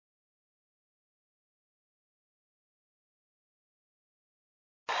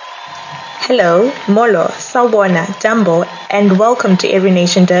Hello, Molo, Sawubona, Jambo, and welcome to Every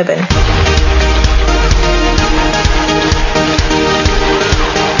Nation Durban.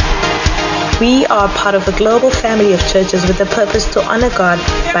 We are part of a global family of churches with the purpose to honor God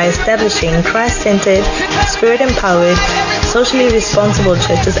by establishing Christ-centered, Spirit-empowered, socially responsible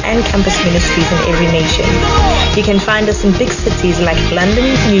churches and campus ministries in every nation. You can find us in big cities like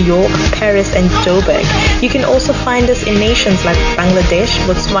London, New York, Paris, and Joburg. You can also find us in nations like Bangladesh,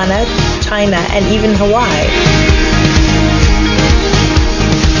 Botswana, China, and even Hawaii.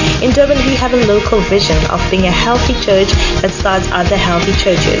 In Durban, we have a local vision of being a healthy church that starts other healthy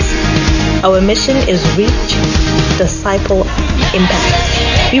churches. Our mission is reach, disciple, impact.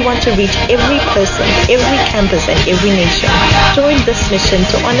 We want to reach every person, every campus, and every nation. Join this mission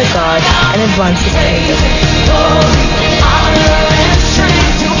to honor God and advance His kingdom.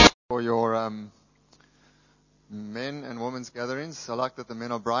 For your men and women's gatherings, I like that the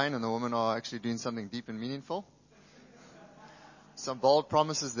men are Brian and the women are actually doing something deep and meaningful. Some bold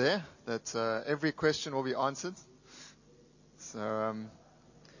promises there that every question will be answered. So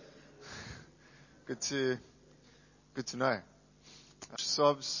good to know.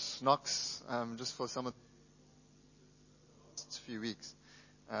 Sobs, knocks, just for some of the few weeks.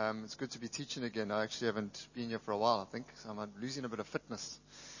 It's good to be teaching again. I actually haven't been here for a while, I think. So I'm losing a bit of fitness.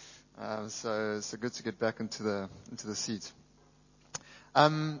 So it's good to get back into the seat. I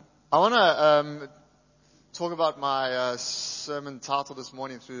want to talk about my sermon title this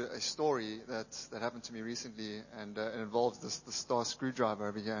morning through a story that happened to me recently, and it involves the star screwdriver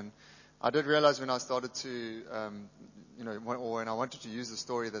over here. And I did realize when I started to, when I wanted to use the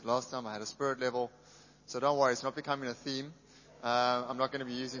story that last time I had a spirit level. So don't worry, it's not becoming a theme. I'm not going to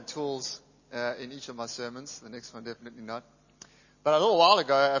be using tools in each of my sermons. The next one definitely not. But a little while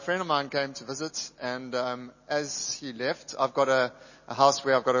ago, a friend of mine came to visit, and as he left, I've got a house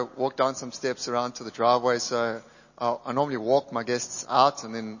where I've got to walk down some steps around to the driveway. So I normally walk my guests out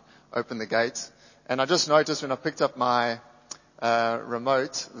and then open the gate. And I just noticed when I picked up my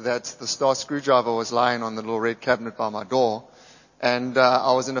remote that the star screwdriver was lying on the little red cabinet by my door. And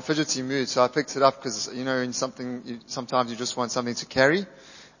I was in a fidgety mood, so I picked it up because, sometimes you just want something to carry.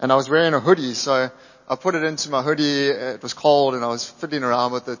 And I was wearing a hoodie, so I put it into my hoodie. It was cold and I was fiddling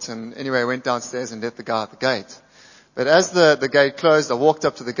around with it. And anyway, I went downstairs and let the guy at the gate. But as the gate closed, I walked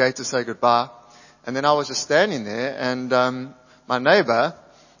up to the gate to say goodbye. And then I was just standing there, and my neighbor,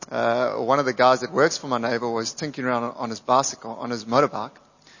 one of the guys that works for my neighbor, was tinkering around on his bicycle, on his motorbike.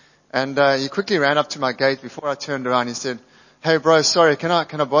 And he quickly ran up to my gate. Before I turned around, he said, "Hey bro, sorry, can I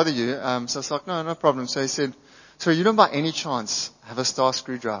bother you?" So I was like, no problem. So he said, "So you don't by any chance have a star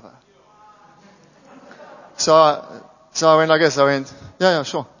screwdriver?" So I went like this. I went, yeah,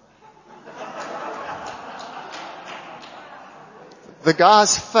 sure. The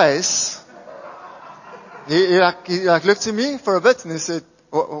guy's face, he looked at me for a bit and he said,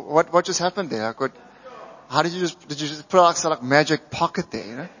 what just happened there? How did you just put out some magic pocket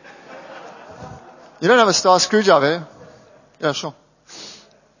there, You don't have a star screwdriver? Yeah, sure.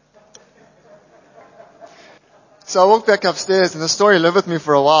 So I walked back upstairs, and the story lived with me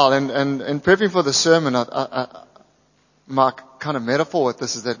for a while. And in prepping for the sermon, my kind of metaphor with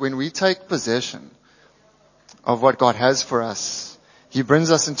this is that when we take possession of what God has for us, He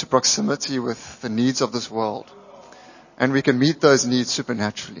brings us into proximity with the needs of this world, and we can meet those needs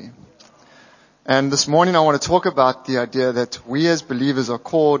supernaturally. And this morning I want to talk about the idea that we as believers are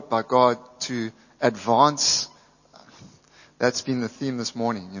called by God to advance. That's been the theme this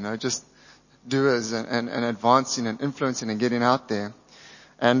morning, just doers and advancing and influencing and getting out there.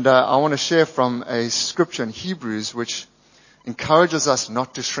 And I want to share from a scripture in Hebrews which encourages us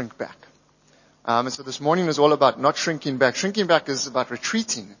not to shrink back. And so this morning is all about not shrinking back. Shrinking back is about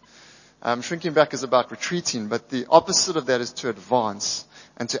retreating. Shrinking back is about retreating, but the opposite of that is to advance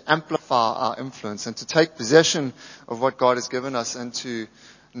and to amplify our influence and to take possession of what God has given us and to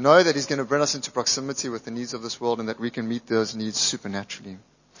know that He's going to bring us into proximity with the needs of this world and that we can meet those needs supernaturally.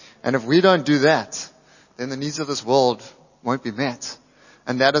 And if we don't do that, then the needs of this world won't be met.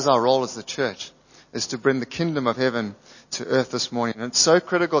 And that is our role as the church, is to bring the kingdom of heaven to earth this morning. And it's so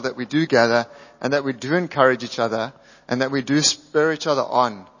critical that we do gather and that we do encourage each other and that we do spur each other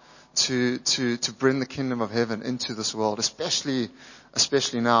on to bring the kingdom of heaven into this world, especially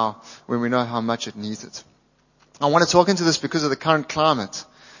now when we know how much it needs it. I want to talk into this because of the current climate.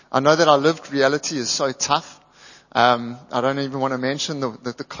 I know that our lived reality is so tough. I don't even want to mention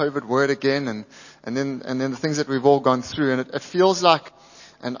the COVID word again and then the things that we've all gone through. And it feels like,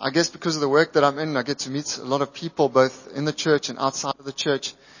 and I guess because of the work that I'm in, I get to meet a lot of people both in the church and outside of the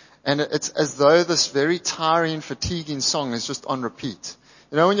church. And it's as though this very tiring, fatiguing song is just on repeat.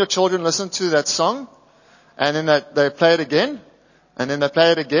 You know when your children listen to that song, and then they play it again, and then they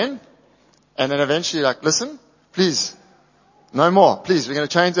play it again, and then eventually like, listen, please, no more, please, we're going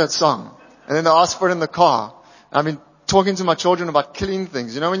to change that song. And then they ask for it in the car. I've been talking to my children about killing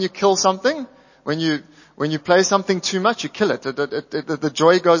things. You know when you kill something? When you play something too much, you kill it. The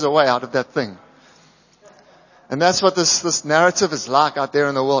joy goes away out of that thing. And that's what this narrative is like out there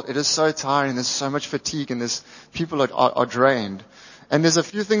in the world. It is so tiring. There's so much fatigue, and people are drained. And there's a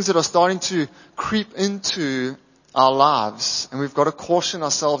few things that are starting to creep into our lives, and we've got to caution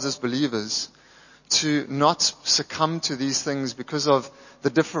ourselves as believers to not succumb to these things because of the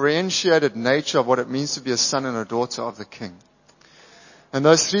differentiated nature of what it means to be a son and a daughter of the King. And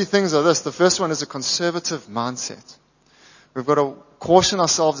those three things are this. The first one is a conservative mindset. We've got to caution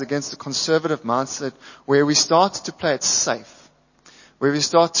ourselves against a conservative mindset where we start to play it safe, where we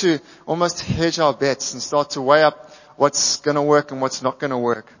start to almost hedge our bets and start to weigh up what's going to work and what's not going to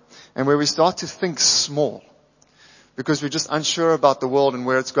work, and where we start to think small because we're just unsure about the world and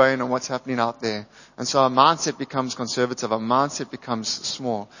where it's going and what's happening out there. And so our mindset becomes conservative. Our mindset becomes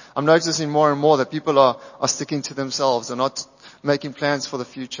small. I'm noticing more and more that people are sticking to themselves and not making plans for the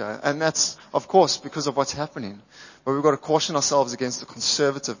future. And that's, of course, because of what's happening. But we've got to caution ourselves against a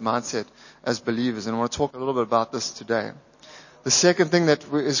conservative mindset as believers. And I want to talk a little bit about this today. The second thing that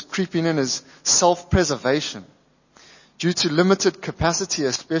is creeping in is self-preservation. Due to limited capacity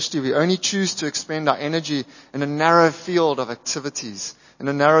especially, we only choose to expend our energy in a narrow field of activities, in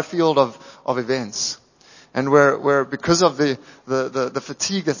a narrow field of events. And we're because of the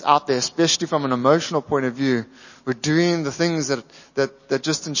fatigue that's out there, especially from an emotional point of view, we're doing the things that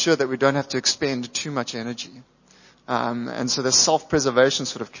just ensure that we don't have to expend too much energy. And so the self-preservation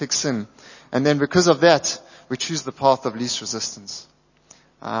sort of kicks in. And then because of that, we choose the path of least resistance.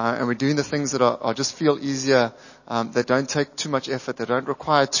 And we're doing the things that are just feel easier, that don't take too much effort, that don't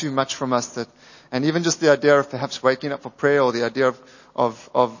require too much from us, and even just the idea of perhaps waking up for prayer, or the idea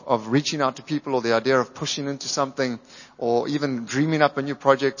of reaching out to people, or the idea of pushing into something, or even dreaming up a new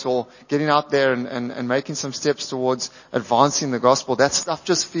project, or getting out there and making some steps towards advancing the gospel. That stuff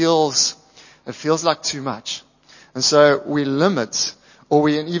just feels like too much. And so we limit, or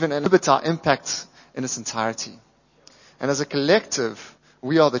we even inhibit our impact in its entirety. And as a collective,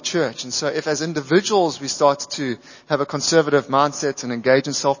 we are the church. And so if as individuals we start to have a conservative mindset and engage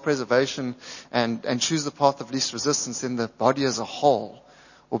in self-preservation and choose the path of least resistance, then the body as a whole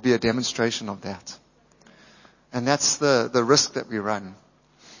will be a demonstration of that. And that's the risk that we run.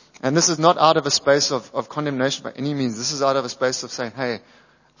 And this is not out of a space of condemnation by any means. This is out of a space of saying, hey,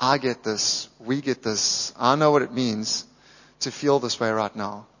 I get this. We get this. I know what it means to feel this way right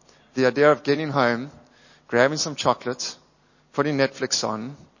now. The idea of getting home, grabbing some chocolate, putting Netflix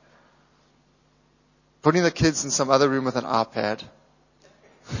on, putting the kids in some other room with an iPad,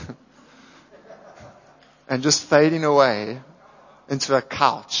 and just fading away into a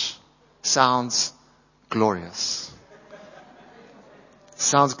couch sounds glorious.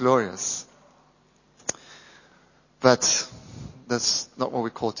 Sounds glorious. But that's not what we're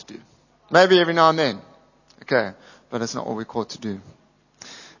called to do. Maybe every now and then. Okay. But that's not what we're called to do.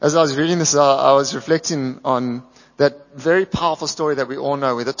 As I was reading this, I was reflecting on that very powerful story that we all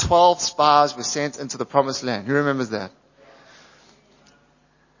know, where the 12 spies were sent into the promised land. Who remembers that?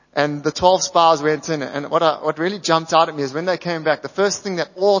 And the 12 spies went in, and what really jumped out at me is when they came back, the first thing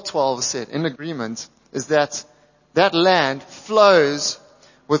that all 12 said in agreement is that land flows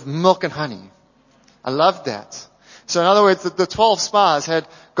with milk and honey. I love that. So in other words, the 12 spies had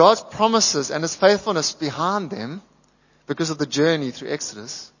God's promises and His faithfulness behind them because of the journey through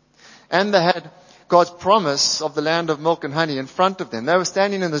Exodus. And they had God's promise of the land of milk and honey in front of them. They were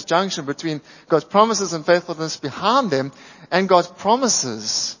standing in this junction between God's promises and faithfulness behind them and God's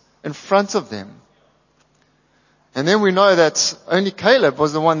promises in front of them. And then we know that only Caleb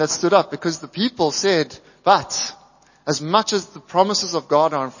was the one that stood up, because the people said, but as much as the promises of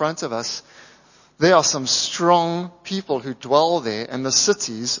God are in front of us, there are some strong people who dwell there, and the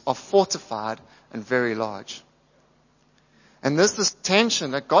cities are fortified and very large. And there's this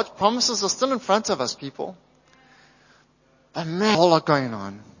tension that God's promises are still in front of us, people. But man, a whole lot going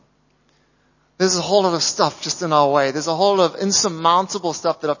on. There's a whole lot of stuff just in our way. There's a whole lot of insurmountable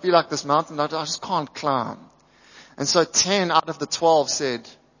stuff that I feel like this mountain I just can't climb. And so 10 out of the 12 said,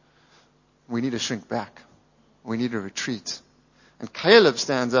 we need to shrink back. We need to retreat. And Caleb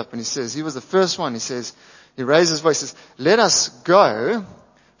stands up and he says, he was the first one. He raises his voice, says, let us go,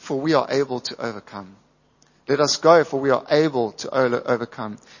 for we are able to overcome. Let us go, for we are able to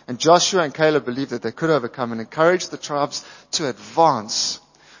overcome. And Joshua and Caleb believed that they could overcome and encouraged the tribes to advance.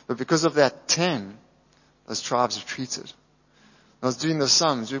 But because of that 10, those tribes retreated. I was doing the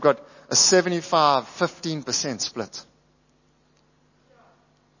sums. We've got a 75-15% split.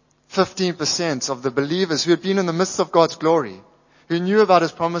 15% of the believers who had been in the midst of God's glory, who knew about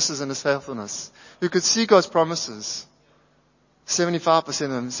His promises and His faithfulness, who could see God's promises, 75%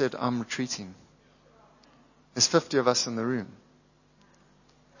 of them said, I'm retreating. There's 50 of us in the room.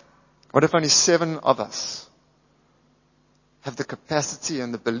 What if only 7 of us have the capacity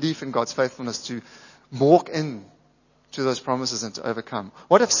and the belief in God's faithfulness to walk in to those promises and to overcome?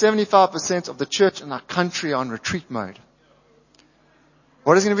 What if 75% of the church in our country are on retreat mode?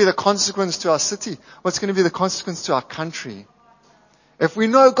 What is going to be the consequence to our city? What's going to be the consequence to our country? If we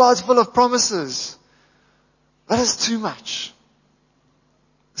know God's full of promises, that is too much.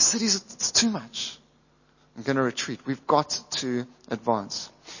 The cities, it's too much. I'm going to retreat. We've got to advance.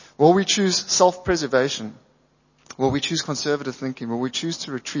 Will we choose self-preservation? Will we choose conservative thinking? Will we choose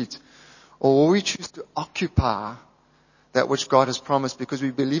to retreat? Or will we choose to occupy that which God has promised because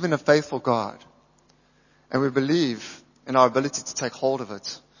we believe in a faithful God and we believe in our ability to take hold of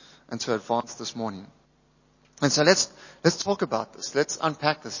it and to advance this morning? And so let's talk about this. Let's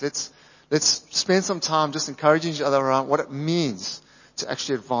unpack this. Let's spend some time just encouraging each other around what it means to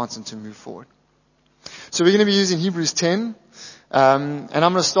actually advance and to move forward. So we're going to be using Hebrews 10. And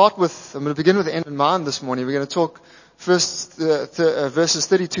I'm going to begin with the end in mind this morning. We're going to talk first verses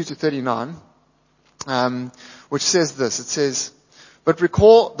 32 to 39, which says this. It says, but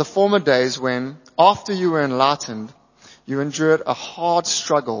recall the former days when, after you were enlightened, you endured a hard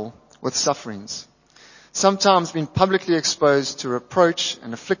struggle with sufferings, sometimes being publicly exposed to reproach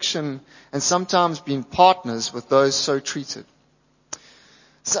and affliction, and sometimes being partners with those so treated.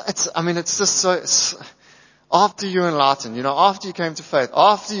 So after you enlightened, after you came to faith,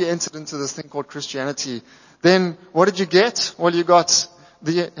 after you entered into this thing called Christianity, then what did you get? Well, you got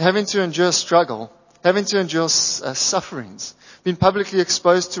having to endure struggle, having to endure sufferings, being publicly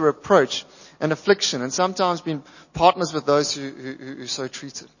exposed to reproach and affliction, and sometimes being partners with those who so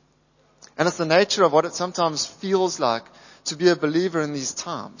treated. And it's the nature of what it sometimes feels like to be a believer in these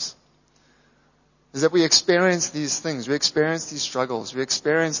times, is that we experience these things, we experience these struggles, we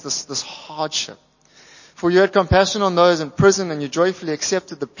experience this hardship. For you had compassion on those in prison, and you joyfully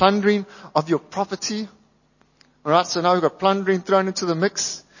accepted the plundering of your property. Alright, so now we've got plundering thrown into the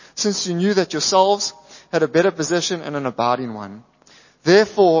mix, since you knew that yourselves had a better position and an abiding one.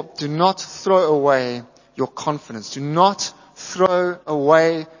 Therefore, do not throw away your confidence. Do not throw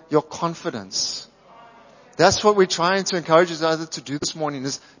away your confidence. That's what we're trying to encourage each other to do this morning,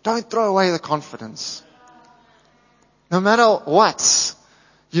 is don't throw away the confidence. No matter what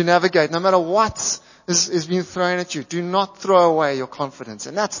you navigate, no matter what is being thrown at you, do not throw away your confidence.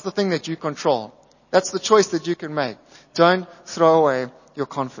 And that's the thing that you control. That's the choice that you can make. Don't throw away your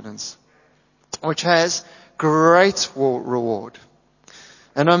confidence, which has great reward.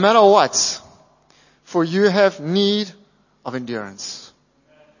 And no matter what, for you have need of endurance.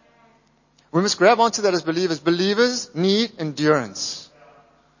 We must grab onto that as believers. Believers need endurance.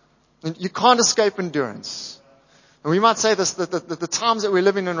 And you can't escape endurance. And we might say this, that the times that we're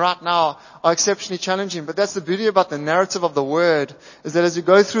living in right now are exceptionally challenging, but that's the beauty about the narrative of the Word, is that as you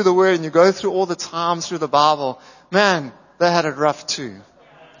go through the Word and you go through all the times through the Bible, man, they had it rough too.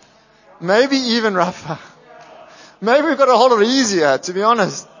 Maybe even rougher. Maybe we've got a whole lot easier, to be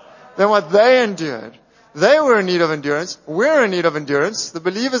honest, than what they endured. They were in need of endurance. We're in need of endurance. The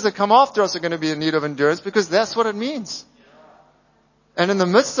believers that come after us are going to be in need of endurance, because that's what it means. And in the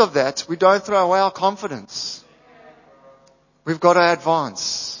midst of that, we don't throw away our confidence. We've got to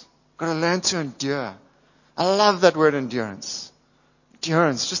advance. We've got to learn to endure. I love that word, endurance.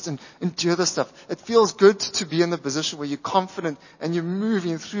 Endurance, just endure the stuff. It feels good to be in the position where you're confident and you're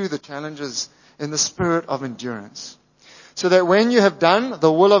moving through the challenges in the spirit of endurance. So that when you have done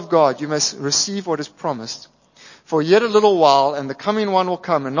the will of God, you must receive what is promised. For yet a little while, and the coming one will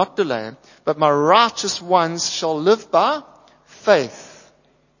come and not delay, but my righteous ones shall live by faith.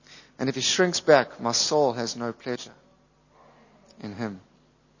 And if he shrinks back, my soul has no pleasure in him.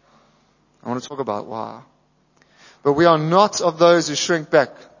 I want to talk about why. But we are not of those who shrink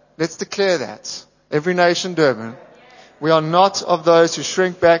back. Let's declare that. Every nation, Durban. We are not of those who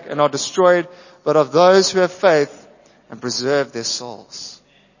shrink back and are destroyed, but of those who have faith and preserve their souls.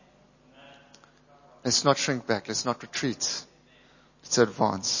 Let's not shrink back. Let's not retreat. Let's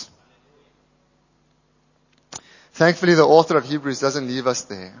advance. Thankfully, the author of Hebrews doesn't leave us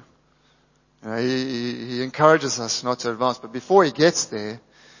there. He encourages us not to advance. But before he gets there,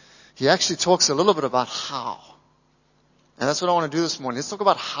 he actually talks a little bit about how. And that's what I want to do this morning. Let's talk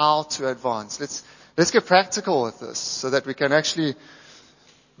about how to advance. Let's get practical with this so that we can actually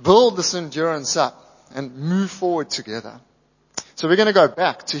build this endurance up and move forward together. So we're going to go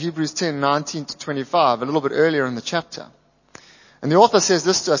back to Hebrews 10:19 to 25, a little bit earlier in the chapter. And the author says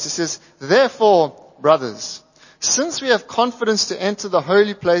this to us. He says, "Therefore, brothers, since we have confidence to enter the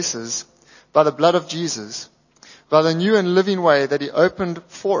holy places by the blood of Jesus, by the new and living way that he opened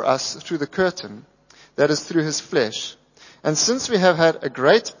for us through the curtain, that is through his flesh, and since we have had a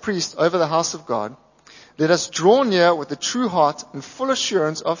great priest over the house of God, let us draw near with a true heart and full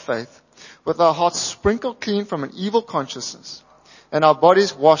assurance of faith, with our hearts sprinkled clean from an evil consciousness, and our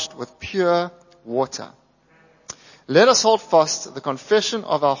bodies washed with pure water. Let us hold fast the confession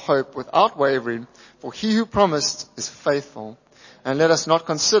of our hope without wavering, for he who promised is faithful. And let us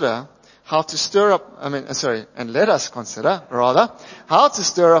consider how to stir up one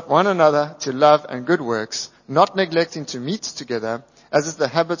another to love and good works, not neglecting to meet together, as is the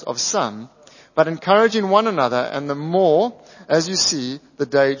habit of some, but encouraging one another, and the more as you see the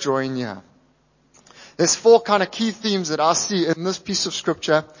day drawing near." There's 4 kind of key themes that I see in this piece of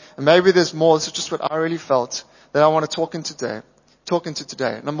scripture, and maybe there's more. This is just what I really felt that I want to talk into today.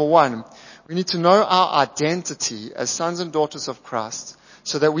 Number 1, we need to know our identity as sons and daughters of Christ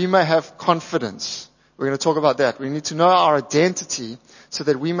so that we may have confidence. We're going to talk about that. We need to know our identity so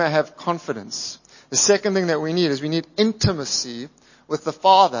that we may have confidence. The second thing that we need intimacy with the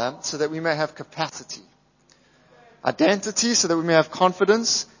Father so that we may have capacity. Identity so that we may have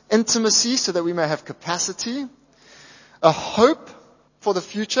confidence. Intimacy so that we may have capacity. A hope for the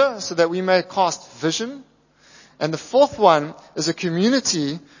future so that we may cast vision. And the fourth one is a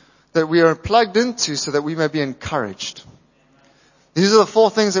community that we are plugged into so that we may be encouraged. These are the 4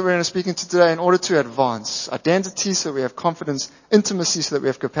 things that we're going to speak into today in order to advance. Identity so that we have confidence, intimacy so that we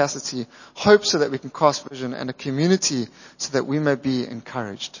have capacity, hope so that we can cast vision, and a community so that we may be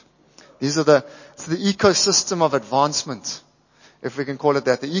encouraged. It's the ecosystem of advancement, if we can call it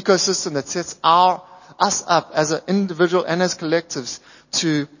that. The ecosystem that sets us up as an individual and as collectives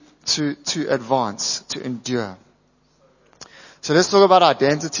to advance, to endure. So let's talk about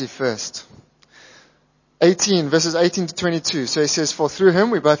identity first. Verses 18 to 22. So he says, "For through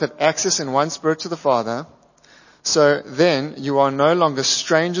him we both have access in one spirit to the Father. So then you are no longer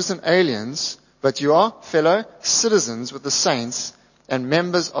strangers and aliens, but you are fellow citizens with the saints and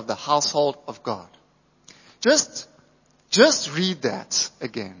members of the household of God." Just read that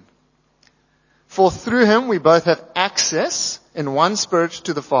again. "For through him we both have access in one spirit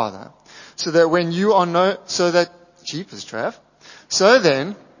to the Father. So then you are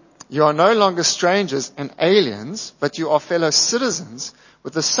no longer strangers and aliens, but you are fellow citizens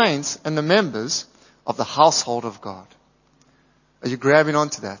with the saints and the members of the household of God." Are you grabbing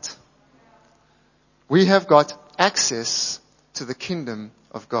onto that? We have got access to the kingdom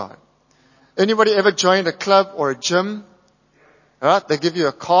of God. Anybody ever joined a club or a gym? Alright, they give you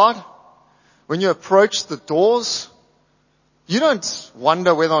a card. When you approach the doors, you don't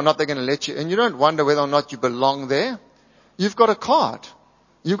wonder whether or not they're going to let you in. You don't wonder whether or not you belong there. You've got a card.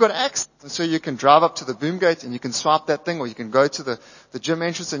 You've got access. And so you can drive up to the boom gate and you can swipe that thing, or you can go to the gym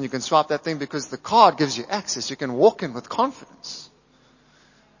entrance and you can swipe that thing, because the card gives you access. You can walk in with confidence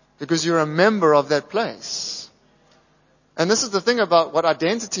because you're a member of that place. And this is the thing about what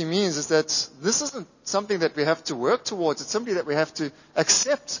identity means, is that this isn't something that we have to work towards. It's something that we have to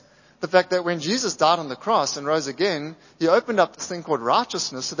accept. The fact that when Jesus died on the cross and rose again, he opened up this thing called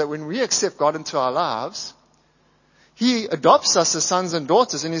righteousness, so that when we accept God into our lives, he adopts us as sons and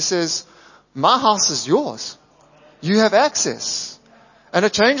daughters, and he says, "My house is yours. You have access." And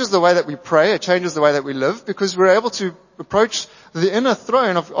it changes the way that we pray. It changes the way that we live, because we're able to approach the inner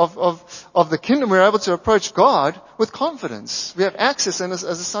throne of the kingdom. We're able to approach God with confidence. We have access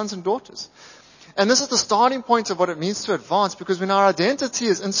as sons and daughters. And this is the starting point of what it means to advance, because when our identity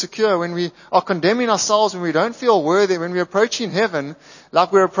is insecure, when we are condemning ourselves, when we don't feel worthy, when we're approaching heaven,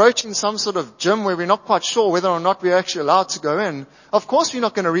 like we're approaching some sort of gym where we're not quite sure whether or not we're actually allowed to go in, of course we're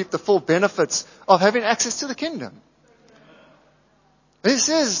not going to reap the full benefits of having access to the kingdom. He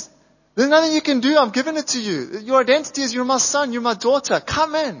says, "There's nothing you can do. I've given it to you. Your identity is you're my son, you're my daughter.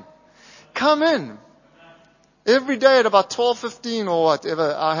 Come in. Come in." Every day at about 12:15 or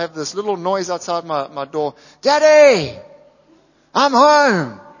whatever, I have this little noise outside my door. "Daddy, I'm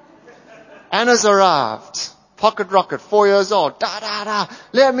home." Anna's arrived. Pocket rocket, 4 years old. Da, da, da.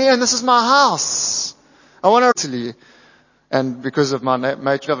 "Let me in. This is my house." I want to, and because of my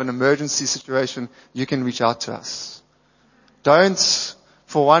nature of an emergency situation, you can reach out to us. Don't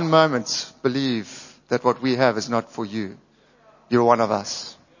for one moment believe that what we have is not for you. You're one of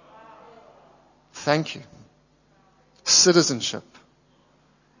us. Thank you. Citizenship.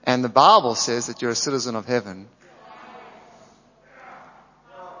 And the Bible says that you're a citizen of heaven.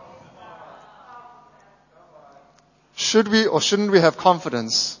 Should we or shouldn't we have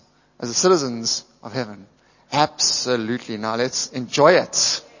confidence as the citizens of heaven? Absolutely. Now let's enjoy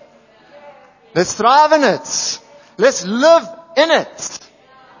it. Let's thrive in it. Let's live in it.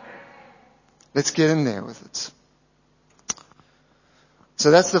 Let's get in there with it.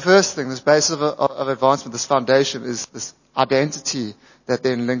 So that's the first thing, this base of advancement, this foundation is this identity that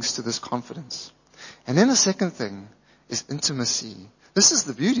then links to this confidence. And then the second thing is intimacy. This is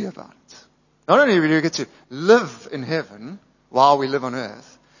the beauty about it. Not only do we get to live in heaven while we live on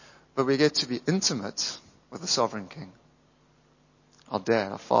earth, but we get to be intimate with the sovereign King, our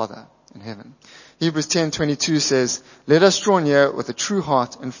dad, our Father in heaven. Hebrews 10:22 says, "Let us draw near with a true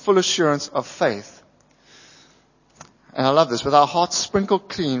heart and full assurance of faith." And I love this, with our hearts sprinkled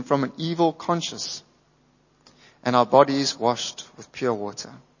clean from an evil conscience and our bodies washed with pure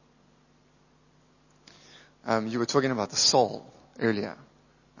water. You were talking about the soul earlier.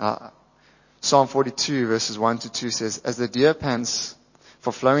 Psalm 42 verses 1-2 says, "As the deer pants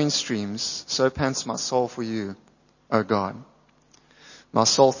for flowing streams, so pants my soul for you, O God. My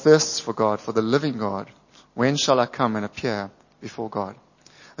soul thirsts for God, for the living God. When shall I come and appear before God?"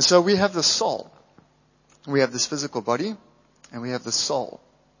 And so we have the soul. We have this physical body, and we have the soul.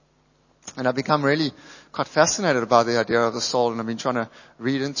 And I've become really quite fascinated about the idea of the soul, and I've been trying to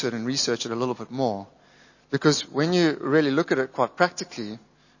read into it and research it a little bit more. Because when you really look at it quite practically,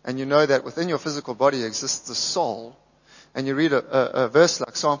 and you know that within your physical body exists the soul, and you read a verse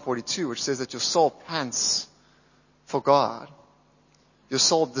like Psalm 42, which says that your soul pants for God. Your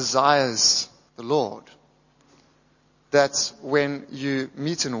soul desires the Lord. That when you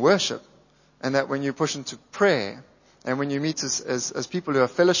meet in worship, and that when you push into prayer, and when you meet as people who are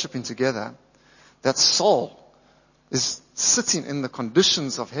fellowshipping together, that soul is sitting in the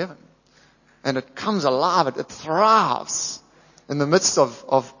conditions of heaven. And it comes alive, it thrives in the midst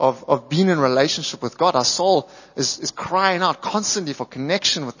of being in relationship with God. Our soul is crying out constantly for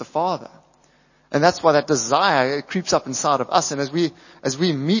connection with the Father. And that's why that desire, it creeps up inside of us. And as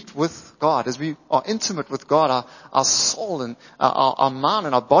we meet with God, as we are intimate with God, our soul and our mind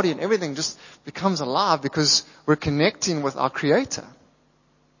and our body and everything just becomes alive because we're connecting with our Creator.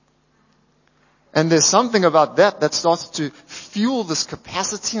 And there's something about that starts to fuel this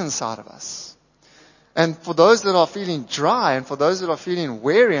capacity inside of us. And for those that are feeling dry, and for those that are feeling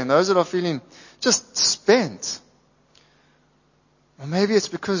weary, and those that are feeling just spent, well, maybe it's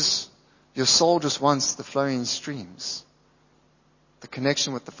because your soul just wants the flowing streams, the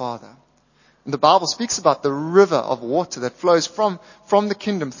connection with the Father. And the Bible speaks about the river of water that flows from the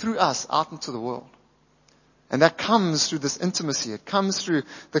kingdom through us out into the world. And that comes through this intimacy. It comes through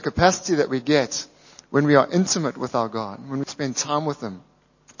the capacity that we get when we are intimate with our God, when we spend time with Him,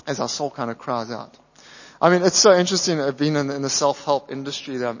 as our soul kind of cries out. I mean, it's so interesting. I've been in the self-help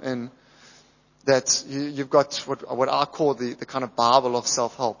industry that I'm in, that you've got what I call the kind of Bible of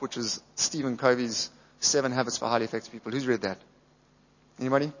self-help, which is Stephen Covey's 7 Habits for Highly Effective People. Who's read that?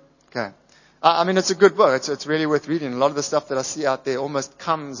 Anybody? Okay. I mean, it's a good book. It's really worth reading. A lot of the stuff that I see out there almost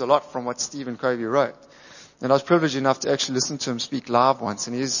comes a lot from what Stephen Covey wrote. And I was privileged enough to actually listen to him speak live once,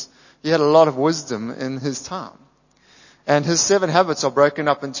 and he had a lot of wisdom in his time. And his 7 habits are broken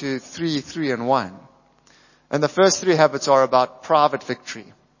up into 3, 3, and 1. And the first 3 habits are about private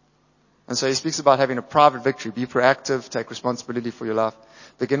victory. And so he speaks about having a private victory. Be proactive, take responsibility for your life.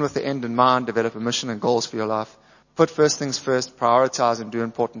 Begin with the end in mind, develop a mission and goals for your life. Put first things first, prioritize and do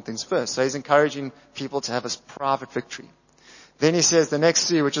important things first. So he's encouraging people to have a private victory. Then he says the next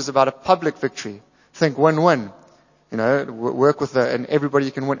 3, which is about a public victory. Think win-win. Work with an everybody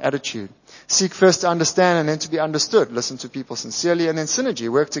you can win attitude. Seek first to understand and then to be understood. Listen to people sincerely, and then synergy.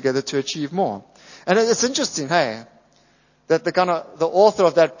 Work together to achieve more. And it's interesting, hey, that the author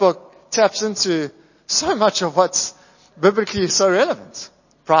of that book taps into so much of what's biblically so relevant.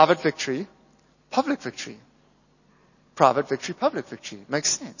 Private victory, public victory. Private victory, public victory.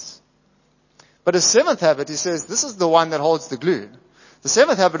 Makes sense. But his 7th habit, he says, this is the one that holds the glue. The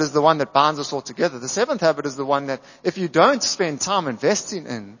 7th habit is the one that binds us all together. The 7th habit is the one that if you don't spend time investing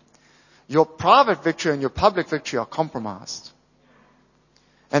in, your private victory and your public victory are compromised.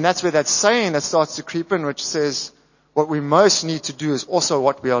 And that's where that saying that starts to creep in, which says, what we most need to do is also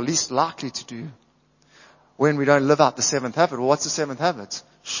what we are least likely to do when we don't live out the 7th habit. Well, what's the 7th habit?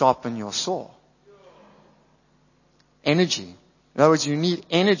 Sharpen your saw. Energy. In other words, you need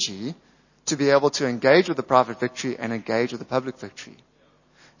energy to be able to engage with the private victory and engage with the public victory.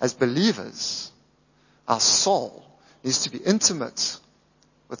 As believers, our soul needs to be intimate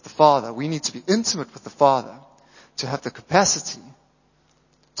with the Father. We need to be intimate with the Father to have the capacity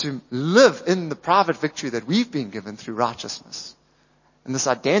to live in the private victory that we've been given through righteousness and this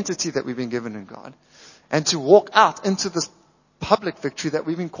identity that we've been given in God. and to walk out into this public victory that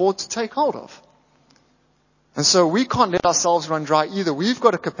we've been called to take hold of. And so we can't let ourselves run dry either. We've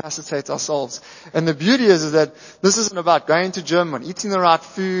got to capacitate ourselves. And the beauty is that this isn't about going to gym and eating the right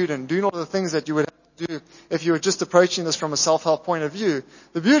food and doing all the things that you would have to do if you were just approaching this from a self-help point of view.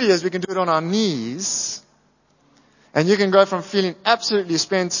 The beauty is we can do it on our knees. And you can go from feeling absolutely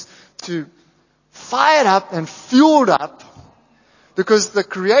spent to fired up and fueled up, because the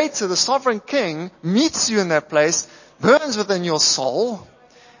Creator, the Sovereign King, meets you in that place, burns within your soul,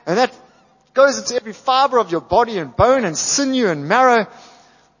 and that goes into every fiber of your body and bone and sinew and marrow.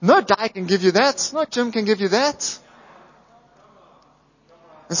 No diet can give you that. No gym can give you that.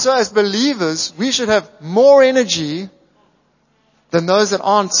 And so as believers, we should have more energy than those that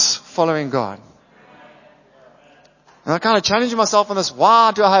aren't following God. And I kind of challenge myself on this.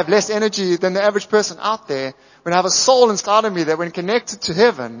 Why do I have less energy than the average person out there when I have a soul inside of me that, when connected to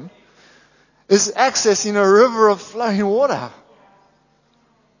heaven, is accessing a river of flowing water?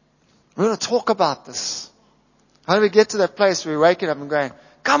 We're going to talk about this. How do we get to that place where we're waking up and going,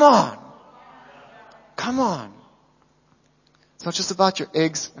 come on! Come on! It's not just about your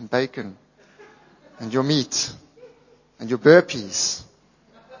eggs and bacon and your meat and your burpees.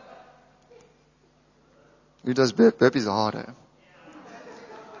 Who does burpees are harder?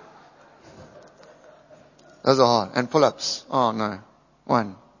 Those are hard. And pull-ups. Oh no.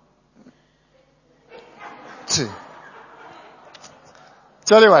 1, 2.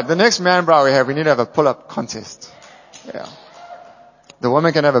 Tell you what, the next man brow we have, we need to have a pull-up contest. Yeah. The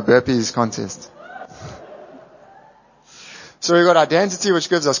woman can have a burpees contest. So we've got identity, which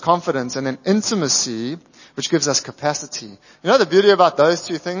gives us confidence, and then intimacy, which gives us capacity. You know the beauty about those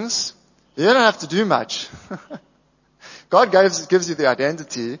two things? You don't have to do much. God gives you the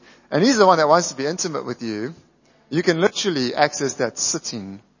identity, and He's the one that wants to be intimate with you. You can literally access that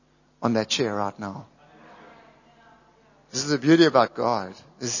sitting on that chair right now. This is the beauty about God,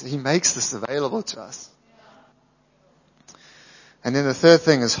 is He makes this available to us. And then the third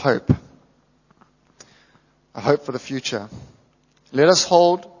thing is hope. A hope for the future. Let us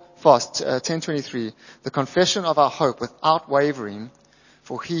hold fast, 10:23, the confession of our hope without wavering,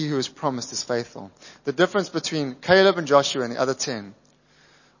 for He who has promised is faithful. The difference between Caleb and Joshua and the other 10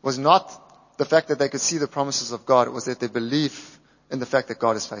 was not the fact that they could see the promises of God. It was that their belief in the fact that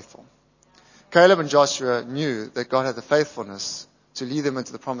God is faithful. Caleb and Joshua knew that God had the faithfulness to lead them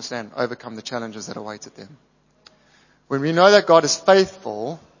into the promised land and overcome the challenges that awaited them. When we know that God is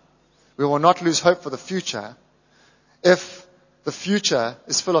faithful, we will not lose hope for the future if the future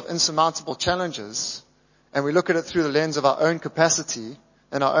is full of insurmountable challenges and we look at it through the lens of our own capacity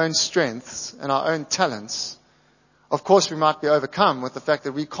and our own strengths and our own talents. Of course, we might be overcome with the fact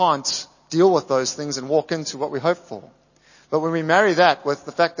that we can't deal with those things and walk into what we hope for. But when we marry that with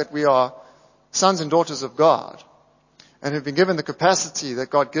the fact that we are sons and daughters of God and have been given the capacity that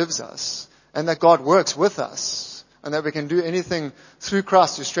God gives us, and that God works with us, and that we can do anything through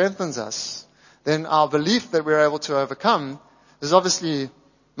Christ who strengthens us, then our belief that we're able to overcome is obviously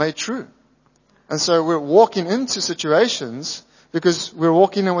made true. And so we're walking into situations because we're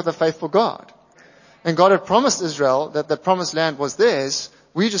walking in with a faithful God. And God had promised Israel that the promised land was theirs.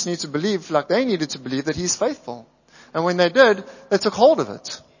 We just need to believe, like they needed to believe, that He's faithful. And when they did, they took hold of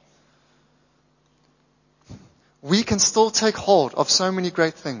it. We can still take hold of so many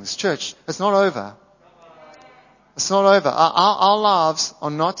great things. Church, it's not over. It's not over. Our lives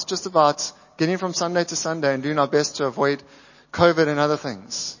are not just about getting from Sunday to Sunday and doing our best to avoid COVID and other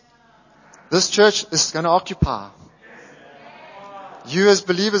things. This church is going to occupy. You as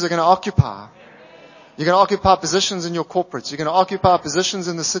believers are going to occupy. You're going to occupy positions in your corporates. You're going to occupy positions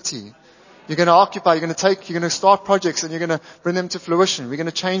in the city. You're going to occupy, you're going to start projects and you're going to bring them to fruition. We're going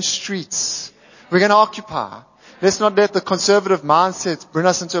to change streets. We're going to occupy. Let's not let the conservative mindset bring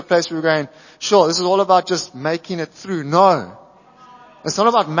us into a place where we're going, sure, this is all about just making it through. No. It's not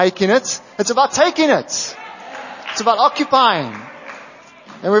about making it. It's about taking it. It's about occupying.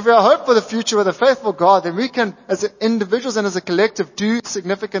 And if we have hope for the future with a faithful God, then we can, as individuals and as a collective, do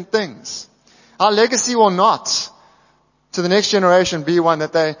significant things. Our legacy will not, to the next generation, be one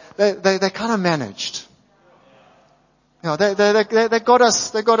that they kind of managed. You know, they got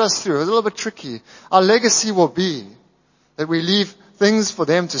us through. It was a little bit tricky. Our legacy will be that we leave things for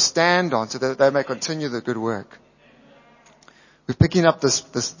them to stand on so that they may continue the good work. We're picking up this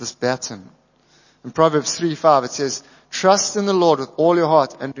baton. In Proverbs 3:5 it says, trust in the Lord with all your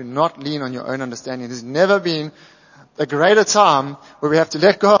heart and do not lean on your own understanding. There's never been a greater time where we have to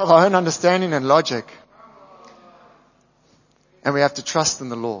let go of our own understanding and logic. And we have to trust in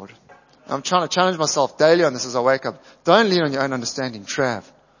the Lord. I'm trying to challenge myself daily on this as I wake up. Don't lean on your own understanding, Trav.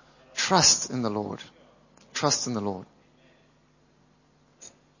 Trust in the Lord. trust in the Lord.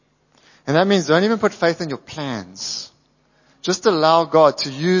 And that means don't even put faith in your plans. Just allow God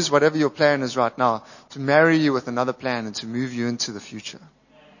to use whatever your plan is right now to marry you with another plan and to move you into the future.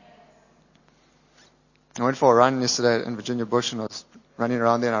 I went for a run yesterday in Virginia Bush, and I was running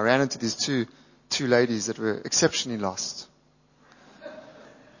around there, and I ran into these two ladies that were exceptionally lost.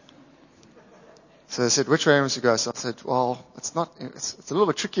 So they said, which way am I to go? So I said, well, it's a little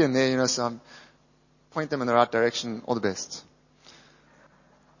bit tricky in there, so I'm point them in the right direction. All the best.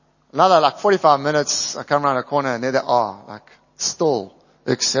 Another 45 minutes, I come around a corner and there they are, still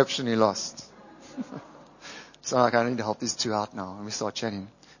exceptionally lost. So I need to help these two out now. And we start chatting.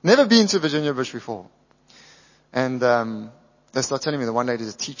 Never been to Virginia Bush before. And they start telling me the one lady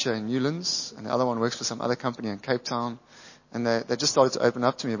is a teacher in Newlands and the other one works for some other company in Cape Town. And they just started to open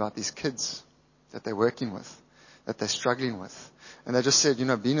up to me about these kids that they're working with, that they're struggling with. And they just said,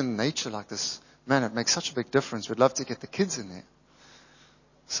 being in nature like this, man, it makes such a big difference. We'd love to get the kids in there.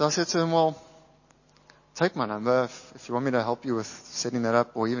 So I said to him, well, take my number if you want me to help you with setting that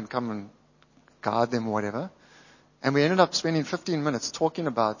up or even come and guide them or whatever. And we ended up spending 15 minutes talking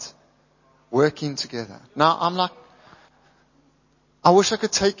about working together. Now, I'm like, I wish I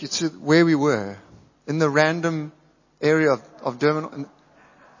could take you to where we were in the random area of Durban.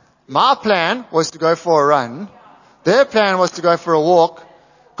 My plan was to go for a run. Their plan was to go for a walk.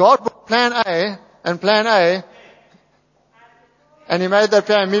 God brought plan A and plan A. And He made that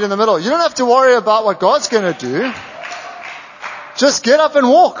plan meet in the middle. You don't have to worry about what God's going to do. Just get up and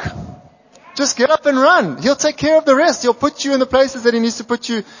walk. Just get up and run. He'll take care of the rest. He'll put you in the places that He needs to put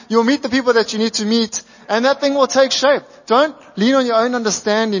you. You'll meet the people that you need to meet. And that thing will take shape. Don't lean on your own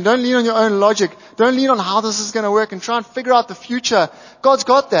understanding. Don't lean on your own logic. Don't lean on how this is going to work and try and figure out the future. God's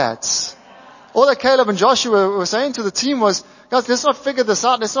got that. All that Caleb and Joshua were saying to the team was, guys, let's not figure this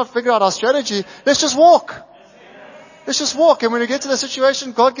out. Let's not figure out our strategy. Let's just walk. Let's just walk. And when we get to the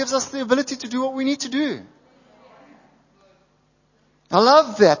situation, God gives us the ability to do what we need to do. I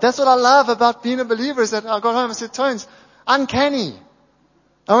love that. That's what I love about being a believer, is that I got home and said, Tones, uncanny.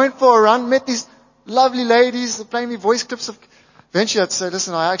 I went for a run, met these lovely ladies playing me voice clips of. Eventually I had to say,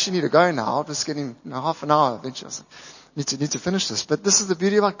 listen, I actually need to go now. I'm just getting half an hour. Eventually I said, need to finish this. But this is the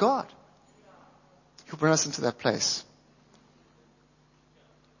beauty about God. He'll bring us into that place.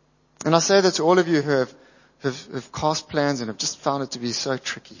 And I say that to all of you who have cast plans and have just found it to be so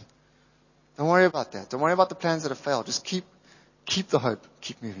tricky. Don't worry about that. Don't worry about the plans that have failed. Just keep the hope.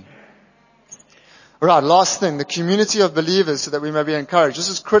 Keep moving. All right, last thing, the community of believers so that we may be encouraged. This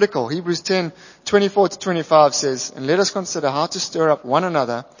is critical. Hebrews 10:24-25 says, and let us consider how to stir up one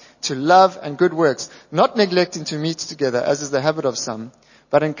another to love and good works, not neglecting to meet together as is the habit of some,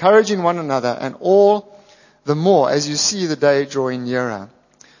 but encouraging one another, and all the more as you see the day drawing nearer.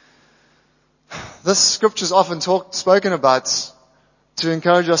 This scripture is often spoken about to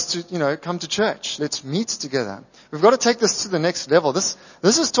encourage us to, come to church. Let's meet together. We've got to take this to the next level. This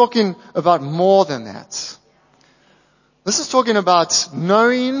is talking about more than that. This is talking about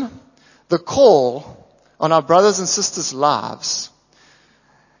knowing the call on our brothers and sisters' lives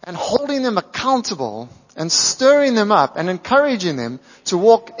and holding them accountable and stirring them up and encouraging them to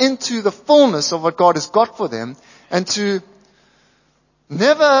walk into the fullness of what God has got for them, and to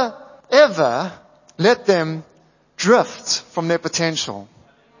never, ever let them drift from their potential.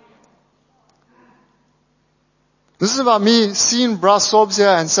 This is about me seeing Bras Sobs here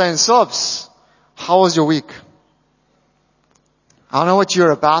and saying, Sobs, how was your week? I know what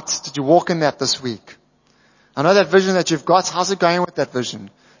you're about. Did you walk in that this week? I know that vision that you've got. How's it going with that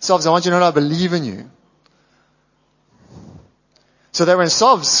vision? Sobs, I want you to know I believe in you. So that when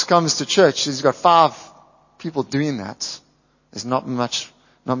Sobs comes to church, he's got 5 people doing that. There's not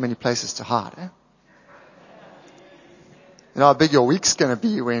many places to hide. You know how big your week's going to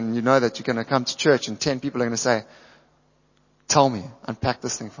be when you know that you're going to come to church and 10 people are going to say, tell me, unpack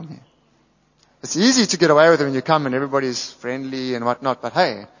this thing for me. It's easy to get away with it when you come and everybody's friendly and whatnot, but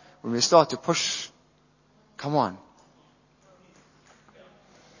hey, when we start to push, come on.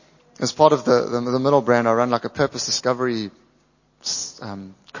 As part of the middle brand, I run like a purpose discovery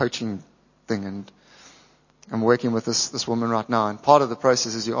coaching thing, and I'm working with this woman right now, and part of the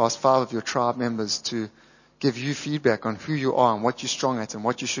process is you ask 5 of your tribe members to give you feedback on who you are and what you're strong at and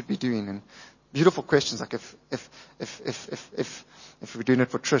what you should be doing. And beautiful questions like if we're doing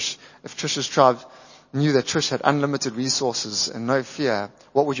it for Trish, if Trish's tribe knew that Trish had unlimited resources and no fear,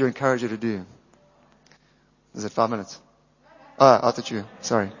 what would you encourage her to do? Is it 5 minutes? Oh, I thought you.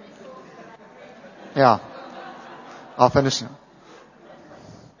 Sorry. Yeah. I'll finish now.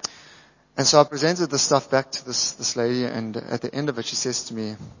 And so I presented the stuff back to this lady, and at the end of it she says to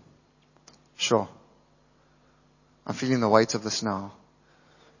me, sure, I'm feeling the weight of this now.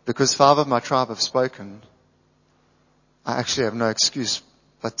 Because 5 of my tribe have spoken, I actually have no excuse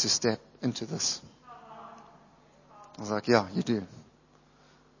but to step into this. I was like, yeah, you do.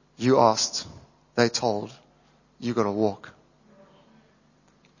 You asked, they told, you got to walk.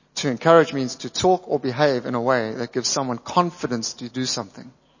 To encourage means to talk or behave in a way that gives someone confidence to do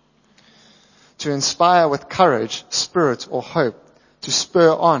something. To inspire with courage, spirit, or hope. To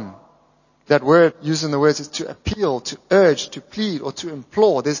spur on. That word used in the words is to appeal, to urge, to plead, or to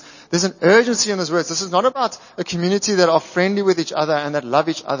implore. There's an urgency in those words. This is not about a community that are friendly with each other and that love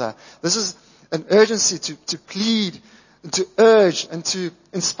each other. This is an urgency to plead, and to urge, and to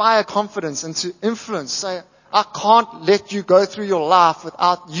inspire confidence, and to influence. Say, I can't let you go through your life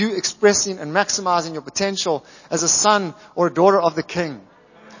without you expressing and maximizing your potential as a son or a daughter of the King.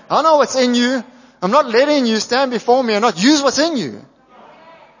 I know what's in you. I'm not letting you stand before me and not use what's in you.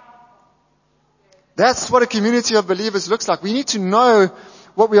 That's what a community of believers looks like. We need to know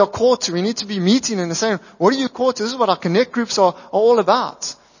what we are called to. We need to be meeting and saying, what are you called to? This is what our connect groups are all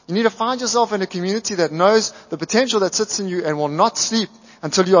about. You need to find yourself in a community that knows the potential that sits in you and will not sleep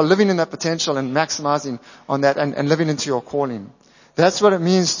until you are living in that potential and maximizing on that and living into your calling. That's what it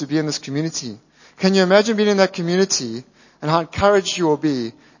means to be in this community. Can you imagine being in that community and how encouraged you will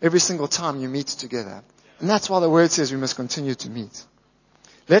be every single time you meet together? And that's why the word says we must continue to meet.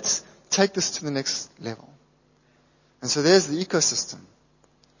 Let's take this to the next level. And so there's the ecosystem.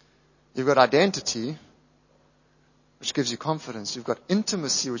 You've got identity, which gives you confidence. You've got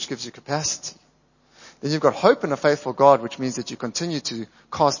intimacy, which gives you capacity. Then you've got hope in a faithful God, which means that you continue to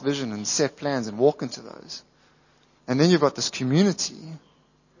cast vision and set plans and walk into those. And then you've got this community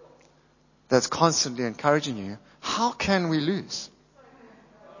that's constantly encouraging you. How can we lose?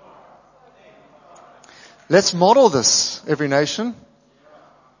 Let's model this, every nation.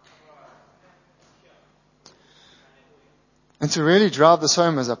 And to really drive this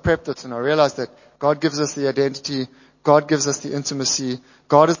home as I prepped it and I realized that God gives us the identity, God gives us the intimacy,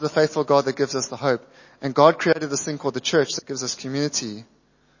 God is the faithful God that gives us the hope, and God created this thing called the church that gives us community.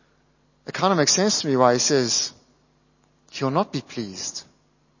 It kind of makes sense to me why he says, he'll not be pleased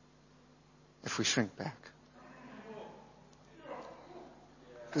if we shrink back.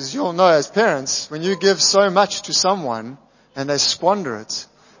 Because you'll know as parents, when you give so much to someone and they squander it,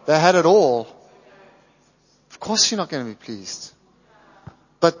 they had it all, of course you're not going to be pleased.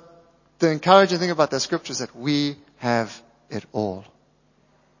 But the encouraging thing about that scripture is that we have it all.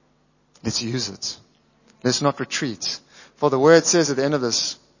 Let's use it. Let's not retreat. For the word says at the end of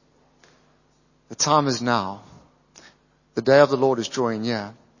this, the time is now. The day of the Lord is drawing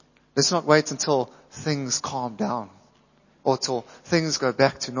near. Let's not wait until things calm down or till things go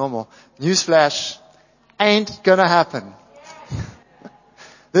back to normal. Newsflash, ain't gonna happen.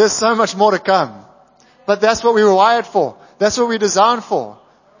 There's so much more to come. But that's what we were wired for. That's what we're designed for.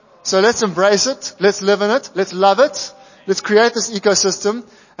 So let's embrace it. Let's live in it. Let's love it. Let's create this ecosystem.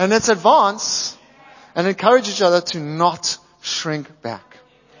 And let's advance and encourage each other to not shrink back.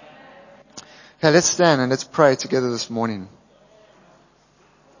 Okay, let's stand and let's pray together this morning.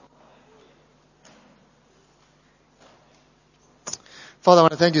 Father, I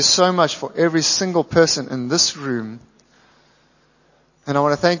want to thank you so much for every single person in this room. And I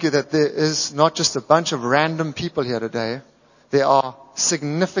want to thank you that there is not just a bunch of random people here today. There are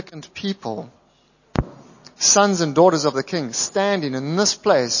significant people, sons and daughters of the King, standing in this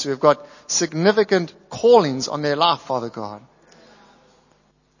place who have got significant callings on their life, Father God.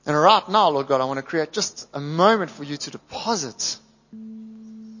 And right now, Lord God, I want to create just a moment for you to deposit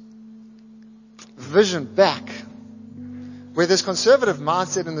vision back. Where there's conservative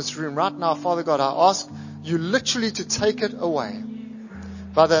mindset in this room right now, Father God, I ask you literally to take it away.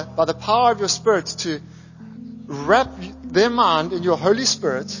 By the power of your Spirit, to wrap their mind in your Holy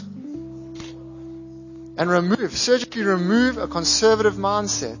Spirit and surgically remove a conservative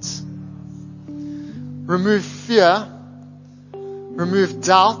mindset. Remove fear, remove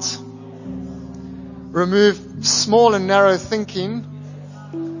doubt, remove small and narrow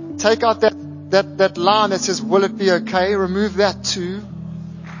thinking. Take out that line that says, will it be okay? Remove that too.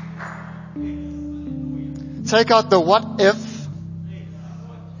 Take out the what if.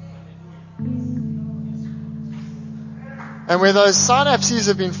 And where those synapses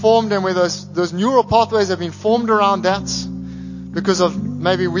have been formed and where those neural pathways have been formed around that because of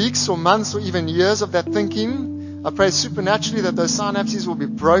maybe weeks or months or even years of that thinking, I pray supernaturally that those synapses will be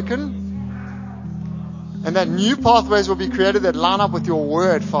broken and that new pathways will be created that line up with your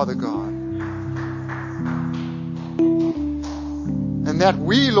word, Father God. And that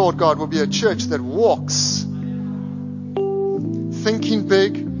we, Lord God, will be a church that walks thinking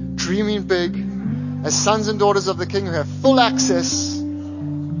big, dreaming big, as sons and daughters of the King who have full access,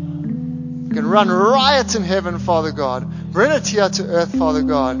 can run riot in heaven, Father God. Bring it here to earth, Father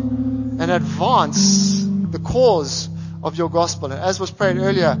God, and advance the cause of your gospel. And as was prayed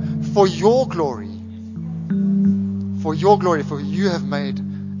earlier, for your glory. For your glory, for you have made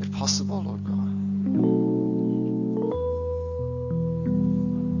it possible, Lord God.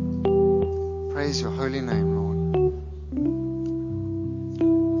 Praise your holy name, Lord.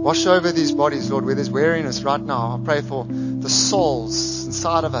 Wash over these bodies, Lord, where there's weariness right now. I pray for the souls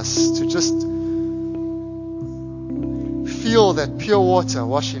inside of us to just feel that pure water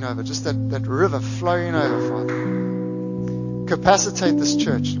washing over, just that river flowing over, Father. Capacitate this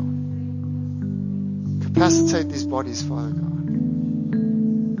church, Lord. Capacitate these bodies, Father God.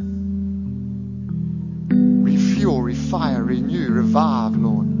 Refuel, refire, renew, revive,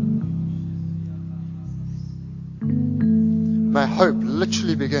 Lord. May hope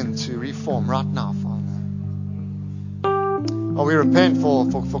literally begin to reform right now, Father. Oh, we repent for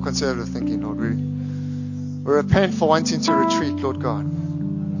conservative thinking, Lord. We repent for wanting to retreat, Lord God.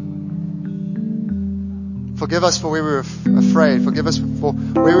 Forgive us for where we were afraid. Forgive us for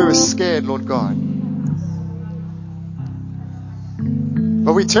where we were scared, Lord God.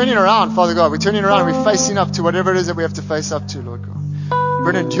 But we're turning around, Father God. We're turning around and we're facing up to whatever it is that we have to face up to, Lord God.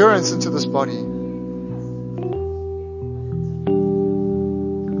 Bring endurance into this body.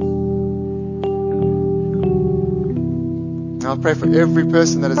 I pray for every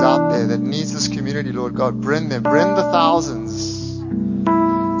person that is out there that needs this community, Lord God. Bring them. Bring the thousands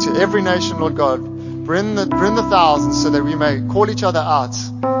to every nation, Lord God. Bring the thousands so that we may call each other out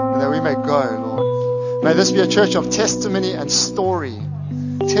and that we may go, Lord. May this be a church of testimony and story.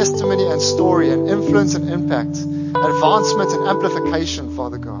 Testimony and story and influence and impact. Advancement and amplification,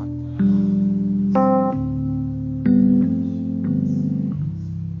 Father God.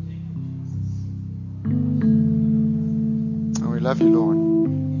 Love you, Lord.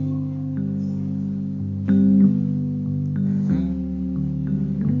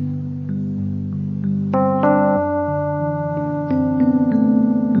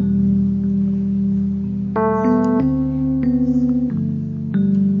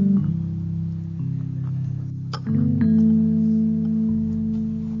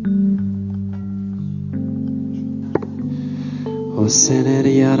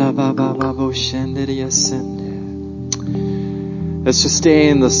 Let's just stay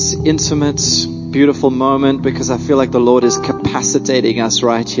in this intimate, beautiful moment because I feel like the Lord is capacitating us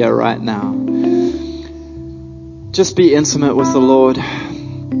right here, right now. Just be intimate with the Lord.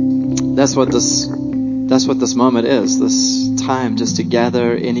 That's what this moment is. This time just to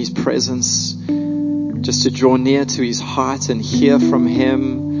gather in His presence, just to draw near to His heart and hear from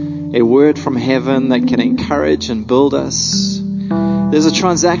Him, a word from heaven that can encourage and build us. There's a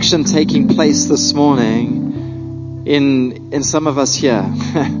transaction taking place this morning in some of us here.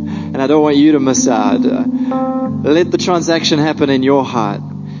 And I don't want you to miss out. Let the transaction happen in your heart.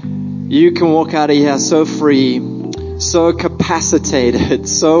 You can walk out of here so free, so capacitated,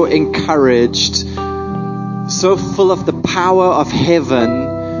 so encouraged, so full of the power of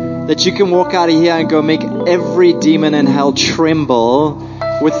heaven that you can walk out of here and go make every demon in hell tremble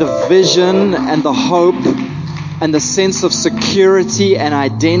with the vision and the hope and the sense of security and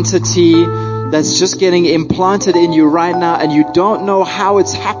identity that's just getting implanted in you right now, and you don't know how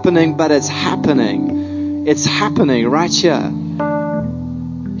it's happening, but it's happening. It's happening right here.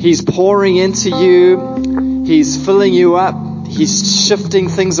 He's pouring into you. He's filling you up. He's shifting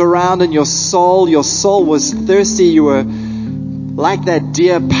things around in your soul. Your soul was thirsty. You were like that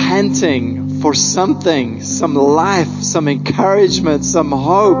deer panting for something, some life, some encouragement, some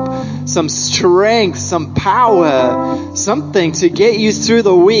hope, some strength, some power, something to get you through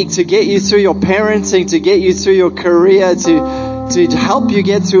the week, to get you through your parenting, to get you through your career, to help you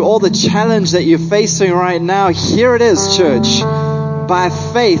get through all the challenge that you're facing right now. Here it is, church. By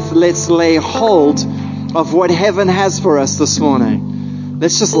faith, let's lay hold of what heaven has for us this morning.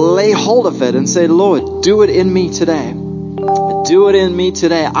 Let's just lay hold of it and say, Lord, do it in me today. Do it in me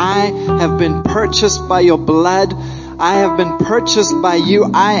today. I have been purchased by your blood. I have been purchased by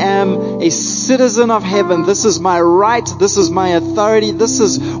you. I am a citizen of heaven. This is my right. This is my authority. This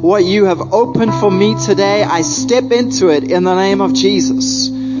is what you have opened for me today. I step into it in the name of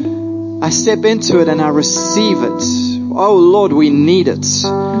Jesus. I step into it and I receive it Oh Lord, we need it.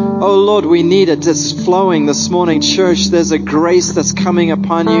 Oh Lord, we need it. It's flowing this morning, church. There's a grace that's coming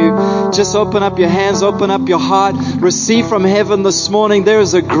upon you. Just open up your hands, open up your heart. Receive from heaven this morning. There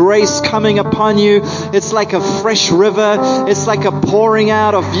is a grace coming upon you. It's like a fresh river. It's like a pouring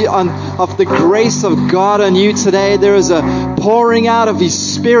out of the grace of God on you today. There is a pouring out of His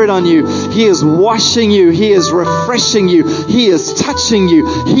Spirit on you. He is washing you. He is refreshing you. He is touching you.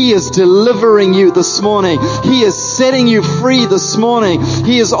 He is delivering you this morning. He is setting you free this morning.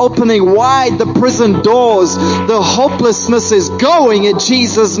 He is opening wide the prison doors. The hopelessness is going in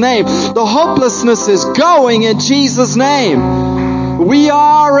Jesus' name. The hopelessness is going in Jesus' name. We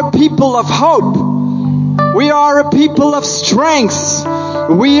are a people of hope. We are a people of strength.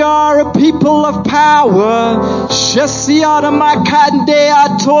 We are a people of power. Shesiara makande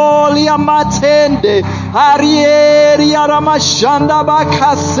atolia matende. Arieri aramashanda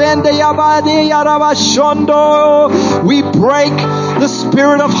bakasende yabade yarabashondo. We break the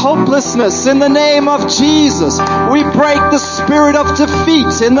spirit of hopelessness in the name of Jesus. We break the spirit of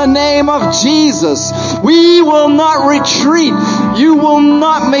defeat in the name of Jesus. We will not retreat. You will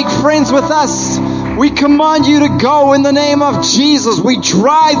not make friends with us. We command you to go in the name of Jesus. We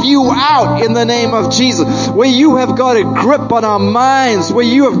drive you out in the name of Jesus. Where you have got a grip on our minds, where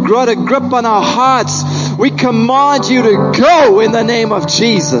you have got a grip on our hearts, we command you to go in the name of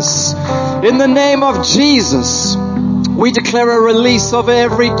Jesus. In the name of Jesus. We declare a release of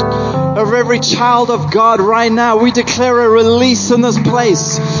every child of God right now. We declare a release in this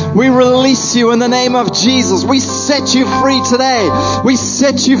place. We release you in the name of Jesus. We set you free today. We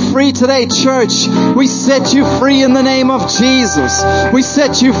set you free today, church. We set you free in the name of Jesus. We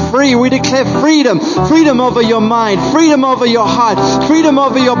set you free. We declare freedom. Freedom over your mind. Freedom over your heart. Freedom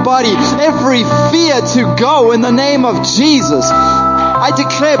over your body. Every fear to go in the name of Jesus. I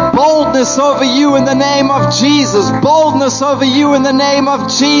declare boldness over you in the name of Jesus. Boldness over you in the name of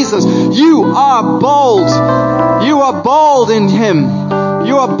Jesus. You are bold. You are bold in Him.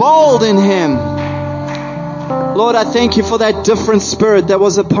 You are bold in Him. Lord, I thank you for that different spirit that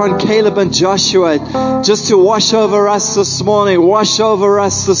was upon Caleb and Joshua, just to wash over us this morning. Wash over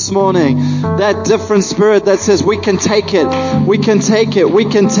us this morning. That different spirit that says we can take it. We can take it. We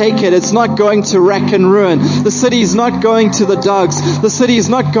can take it. It's not going to wreck and ruin. The city is not going to the dogs. The city is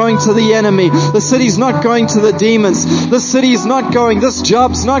not going to the enemy. The city is not going to the demons. The city is not going. This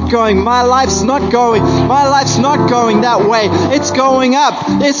job's not going. My life's not going. My life's not going that way. It's going up.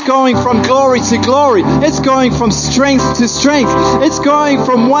 It's going from glory to glory. It's going from strength to strength. It's going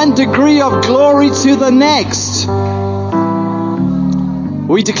from one degree of glory to the next.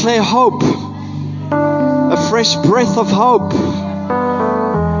 We declare hope. A fresh breath of hope.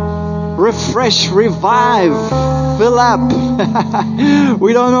 Refresh, revive, fill up.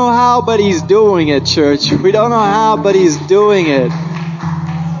 We don't know how, but He's doing it, church. We don't know how, but He's doing it.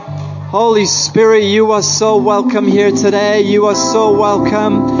 Holy Spirit, you are so welcome here today. You are so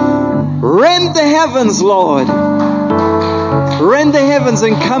welcome. Rend the heavens, Lord. Rend the heavens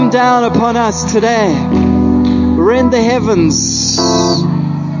and come down upon us today. Rend the heavens.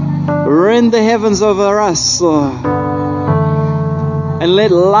 Rend the heavens over us, Lord. And let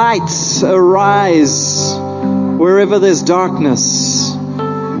light arise wherever there's darkness.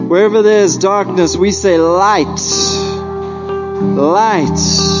 Wherever there's darkness, we say light. Light.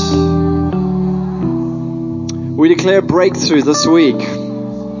 We declare breakthrough this week.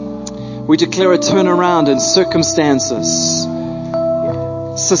 We declare a turnaround in circumstances.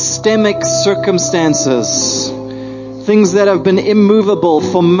 Systemic circumstances. Things that have been immovable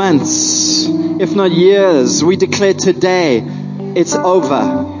for months, if not years. We declare today, it's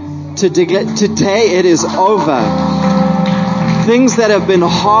over. Today it is over. Things that have been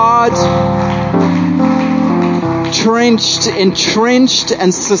hard, entrenched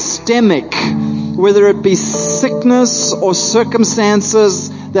and systemic, whether it be sickness or circumstances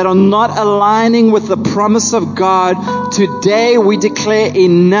that are not aligning with the promise of God, today we declare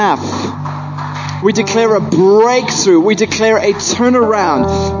enough. We declare a breakthrough. We declare a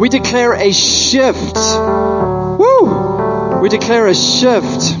turnaround. We declare a shift. Woo! We declare a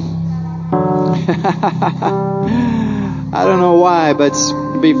shift. I don't know why, but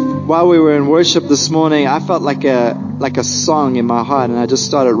while we were in worship this morning, I felt like a song in my heart, and I just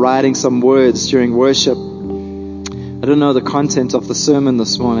started writing some words during worship. I don't know the content of the sermon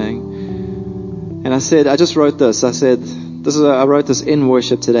this morning. And I just wrote this. I wrote this in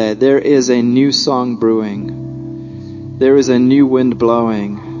worship today. There is a new song brewing. There is a new wind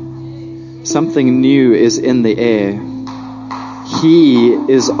blowing. Something new is in the air. He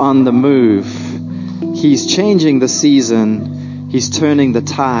is on the move. He's changing the season. He's turning the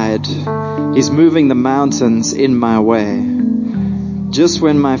tide. He's moving the mountains in my way. Just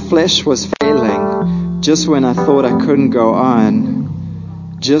when my flesh was failing, just when I thought I couldn't go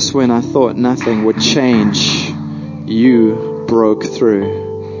on, just when I thought nothing would change, you broke through.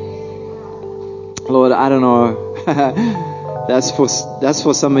 Lord, I don't know. That's for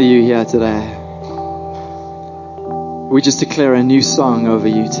some of you here today. We just declare a new song over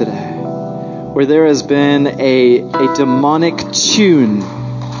you today, where there has been a demonic tune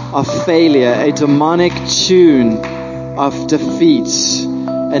of failure, a demonic tune of defeat,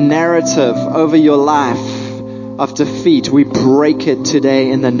 a narrative over your life of defeat. We break it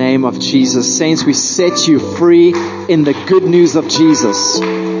today in the name of Jesus. Saints, we set you free in the good news of Jesus.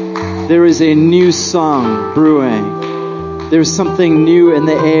 There is a new song brewing. There is something new in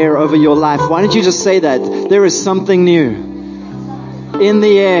the air over your life. Why don't you just say that? There is something new in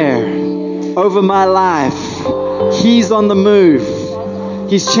the air over my life. He's on the move.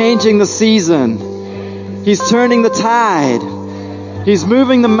 He's changing the season. He's turning the tide. He's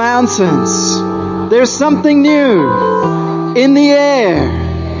moving the mountains. There's something new in the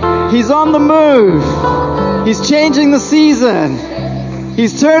air. He's on the move. He's changing the season.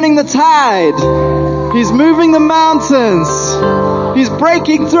 He's turning the tide. He's moving the mountains. He's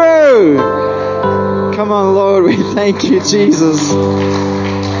breaking through. Come on, Lord, we thank you, Jesus.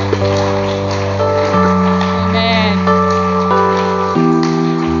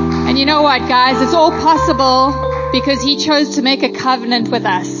 And you know what, guys? It's all possible because He chose to make a covenant with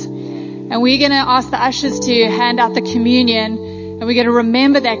us. And we're going to ask the ushers to hand out the communion. And we're going to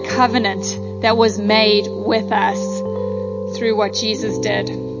remember that covenant that was made with us through what Jesus did.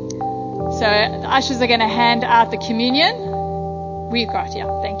 So the ushers are going to hand out the communion. We've got,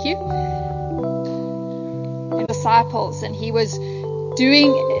 thank you. And disciples. And He was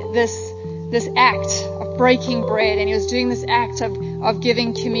doing this act of breaking bread, and He was doing this act of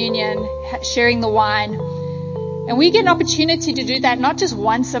giving communion, sharing the wine. And we get an opportunity to do that not just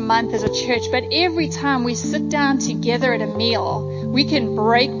once a month as a church, but every time we sit down together at a meal, we can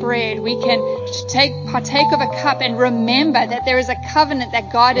break bread, we can partake of a cup and remember that there is a covenant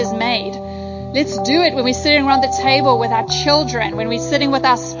that God has made. Let's do it when we're sitting around the table with our children, when we're sitting with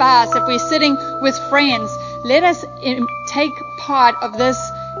our spouse, if we're sitting with friends. Let us take part of this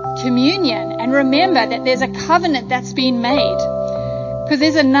communion and remember that there's a covenant that's been made. Because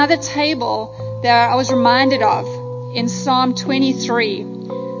there's another table that I was reminded of in Psalm 23,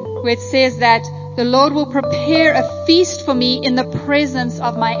 where it says that the Lord will prepare a feast for me in the presence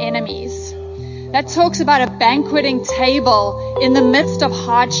of my enemies. That talks about a banqueting table in the midst of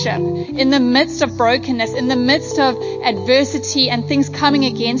hardship, in the midst of brokenness, in the midst of adversity and things coming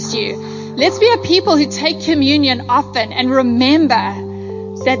against you. Let's be a people who take communion often and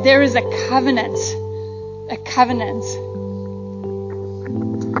remember that there is a covenant. A covenant.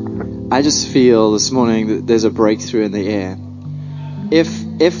 I just feel this morning that there's a breakthrough in the air. If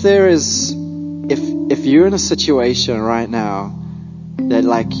you're in a situation right now that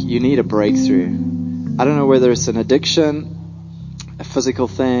you need a breakthrough, I don't know whether it's an addiction, a physical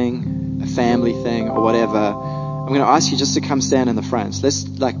thing, a family thing, or whatever, I'm going to ask you just to come stand in the front.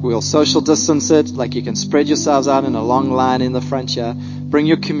 We'll social distance it, you can spread yourselves out in a long line in the front here. Bring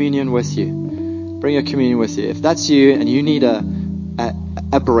your communion with you. Bring your communion with you. If that's you and you need a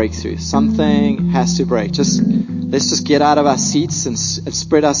breakthrough, something has to break. Let's just get out of our seats and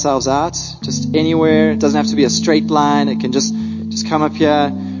spread ourselves out. Just anywhere. It doesn't have to be a straight line. It can just come up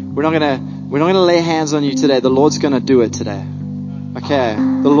here. We're not gonna lay hands on you today. The Lord's gonna do it today. Okay,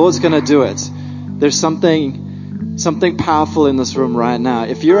 the Lord's gonna do it. There's something powerful in this room right now.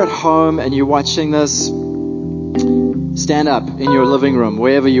 If you're at home and you're watching this, stand up in your living room,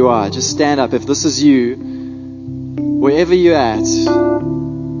 wherever you are. Just stand up. If this is you, wherever you're at,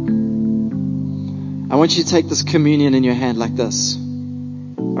 I want you to take this communion in your hand like this.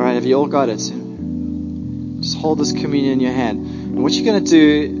 All right, have you all got it? Just hold this communion in your hand. And what you're going to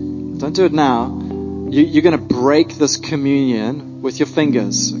do, don't do it now. You're going to break this communion with your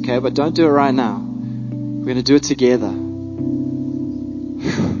fingers, okay? But don't do it right now. We're going to do it together.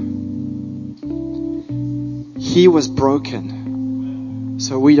 He was broken,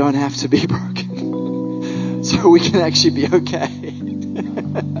 so we don't have to be broken. So we can actually be okay.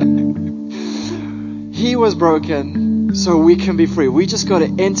 He was broken, so we can be free. We just got to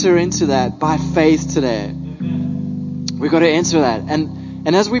enter into that by faith today. We got to enter that.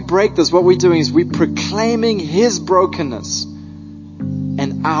 And as we break this, what we're doing is we're proclaiming His brokenness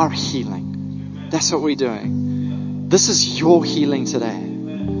and our healing. That's what we're doing. This is your healing today.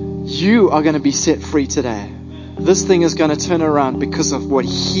 You are going to be set free today. This thing is going to turn around because of what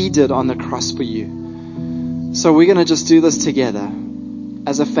He did on the cross for you. So we're going to just do this together.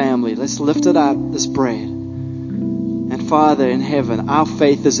 as a family, let's lift it up, this bread. And Father in heaven, our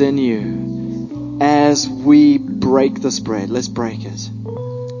faith is in you. As we break this bread, let's break it.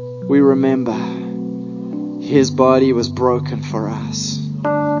 We remember His body was broken for us.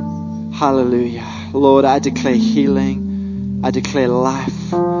 Hallelujah. Lord, I declare healing. I declare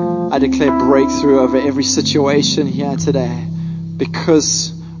life. I declare breakthrough over every situation here today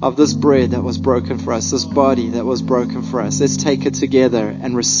because of this bread that was broken for us, this body that was broken for us. Let's take it together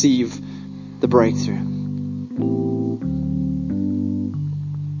and receive the breakthrough.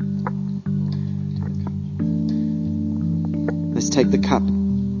 Let's take the cup.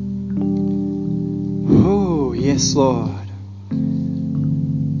 Oh, yes, Lord.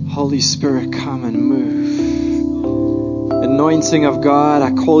 Holy Spirit, come and move. Anointing of God,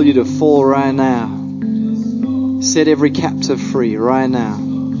 I call you to fall right now. Set every captive free right now.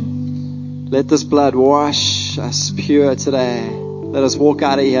 Let this blood wash us pure today. Let us walk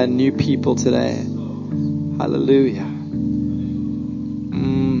out of here new people today. Hallelujah.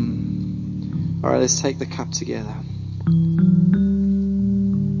 All right, let's take the cup together.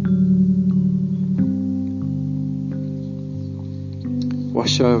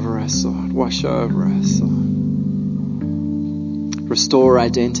 Wash over us, Lord. Wash over us, Lord. Restore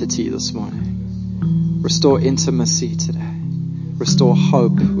identity this morning. Restore intimacy today. Restore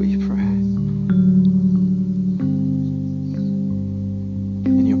hope, we pray.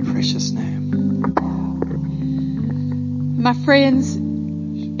 In your precious name. My friends,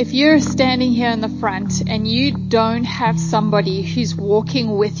 if you're standing here in the front and you don't have somebody who's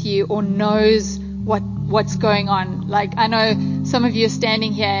walking with you or knows what's going on, like I know some of you are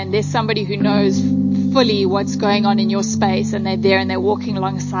standing here and there's somebody who knows fully what's going on in your space and they're there and they're walking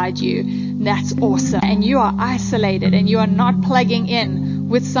alongside you. That's awesome. And you are isolated and you are not plugging in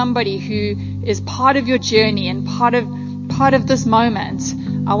with somebody who is part of your journey and part of this moment.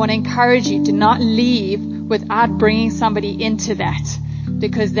 I want to encourage you to not leave without bringing somebody into that,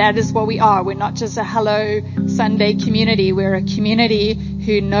 because that is what we are. We're not just a Hello Sunday community. We're a community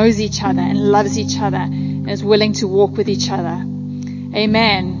who knows each other and loves each other and is willing to walk with each other.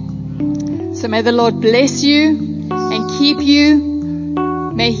 Amen. So may the Lord bless you and keep you.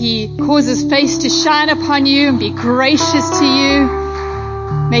 May He cause His face to shine upon you and be gracious to you.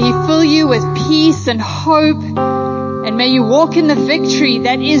 May He fill you with peace and hope. And may you walk in the victory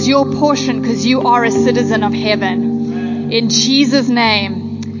that is your portion, because you are a citizen of heaven. In Jesus'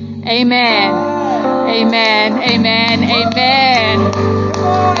 name, amen. Amen. Amen. Amen.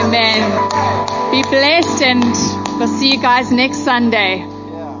 Amen. Be blessed, and we'll see you guys next Sunday.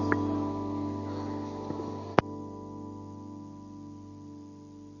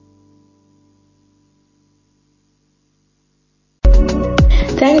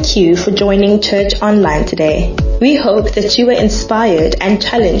 Thank you for joining Church Online today. We hope that you were inspired and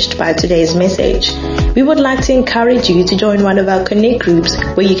challenged by today's message. We would like to encourage you to join one of our Connect groups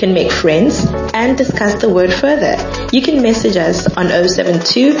where you can make friends and discuss the word further. You can message us on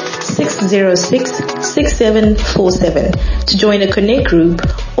 072-606-6747 to join a Connect group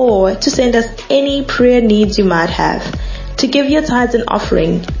or to send us any prayer needs you might have. To give your tithes and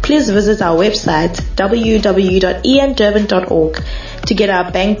offering, please visit our website www.iandurban.org to get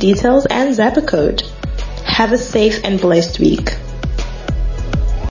our bank details and Zapper code. Have a safe and blessed week.